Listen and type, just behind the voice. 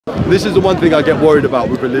This is the one thing I get worried about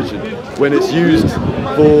with religion, when it's used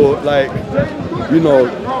for, like, you know,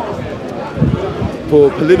 for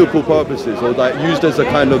political purposes, or like used as a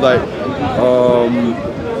kind of like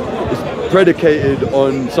it's predicated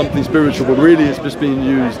on something spiritual, but really it's just being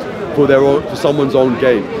used for for someone's own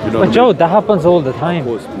gain. You know. But Joe, that happens all the time.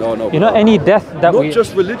 Of course, no. You know, any death that not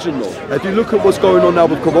just religion though. If you look at what's going on now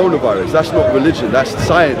with coronavirus, that's not religion. That's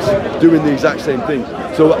science doing the exact same thing.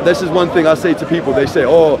 So this is one thing I say to people. They say,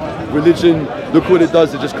 "Oh, religion, look what it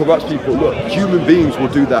does. It just corrupts people." Look, human beings will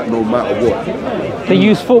do that no matter what. They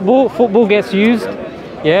use football. Football gets used.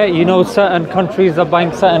 Yeah, you know, certain countries are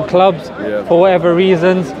buying certain clubs for whatever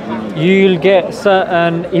reasons. You'll get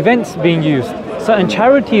certain events being used. Certain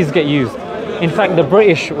charities get used. In fact, the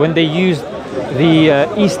British, when they used the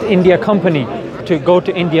East India Company to go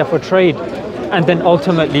to India for trade, and then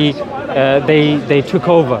ultimately they took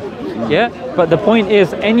over. Yeah, but the point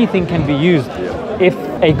is, anything can be used. If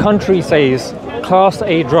a country says Class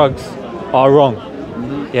A drugs are wrong,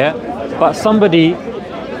 yeah, but somebody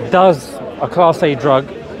does a Class A drug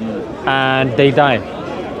and they die.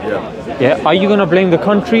 Yeah. Are you going to blame the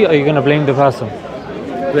country, or are you going to blame the person?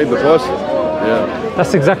 Blame the person. Yeah.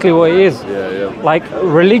 That's exactly what it is. Yeah. Like,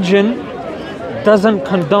 religion doesn't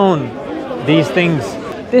condone these things.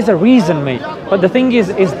 There's a reason, mate. But the thing is,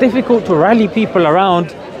 it's difficult to rally people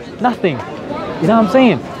around nothing. You know what I'm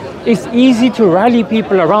saying? It's easy to rally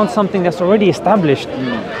people around something that's already established.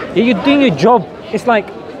 You're doing your job. It's like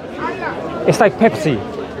Pepsi.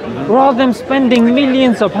 Rather than spending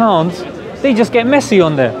millions of pounds, they just get Messi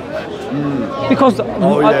on there. Because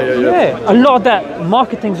a lot of that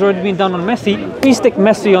marketing's already been done on Messi. We stick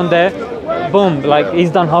Messi on there, boom, like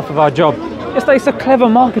he's done half of our job. It's a clever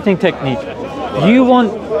marketing technique. You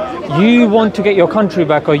want to get your country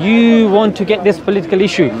back, or you want to get this political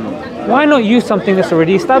issue. Why not use something that's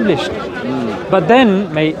already established? But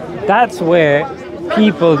then, mate, that's where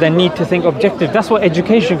people then need to think objective. That's where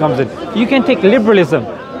education comes in. You can take liberalism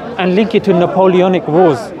and link it to Napoleonic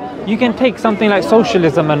wars. You can take something like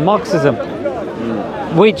socialism and Marxism,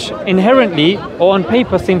 which inherently or on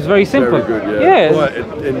paper seems very simple. Very good,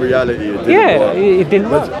 but in reality, it didn't work. It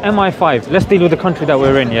didn't work. MI5, let's deal with the country that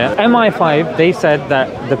we're in, yeah? MI5, they said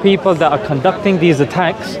that the people that are conducting these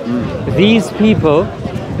attacks, these people,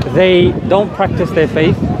 they don't practice their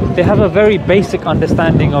faith. They have a very basic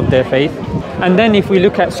understanding of their faith. And then if we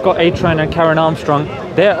look at Scott Atran and Karen Armstrong,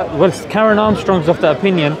 Karen Armstrong's of the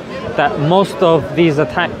opinion that most of these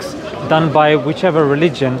attacks done by whichever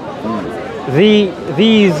religion,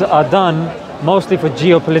 these are done mostly for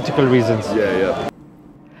geopolitical reasons.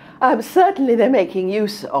 Certainly they're making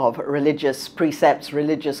use of religious precepts,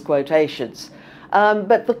 religious quotations.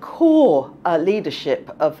 But the core leadership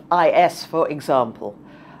of IS, for example,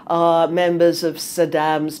 are members of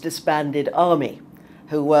Saddam's disbanded army,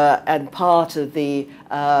 who were and part of the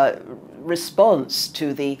response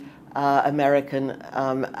to the American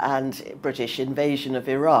and British invasion of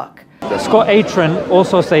Iraq. Scott Atran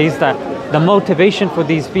also says that the motivation for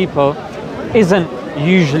these people isn't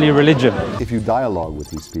usually religion. If you dialogue with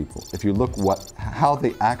these people, if you look how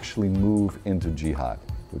they actually move into jihad,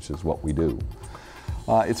 which is what we do,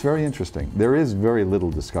 it's very interesting. There is very little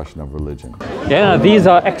discussion of religion. Yeah, these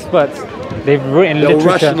are experts. They've written literature. They'll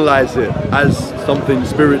rationalize it as something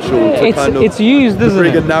spiritual to it's used, to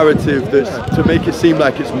bring a narrative to make it seem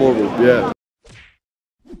like it's moral. Yeah.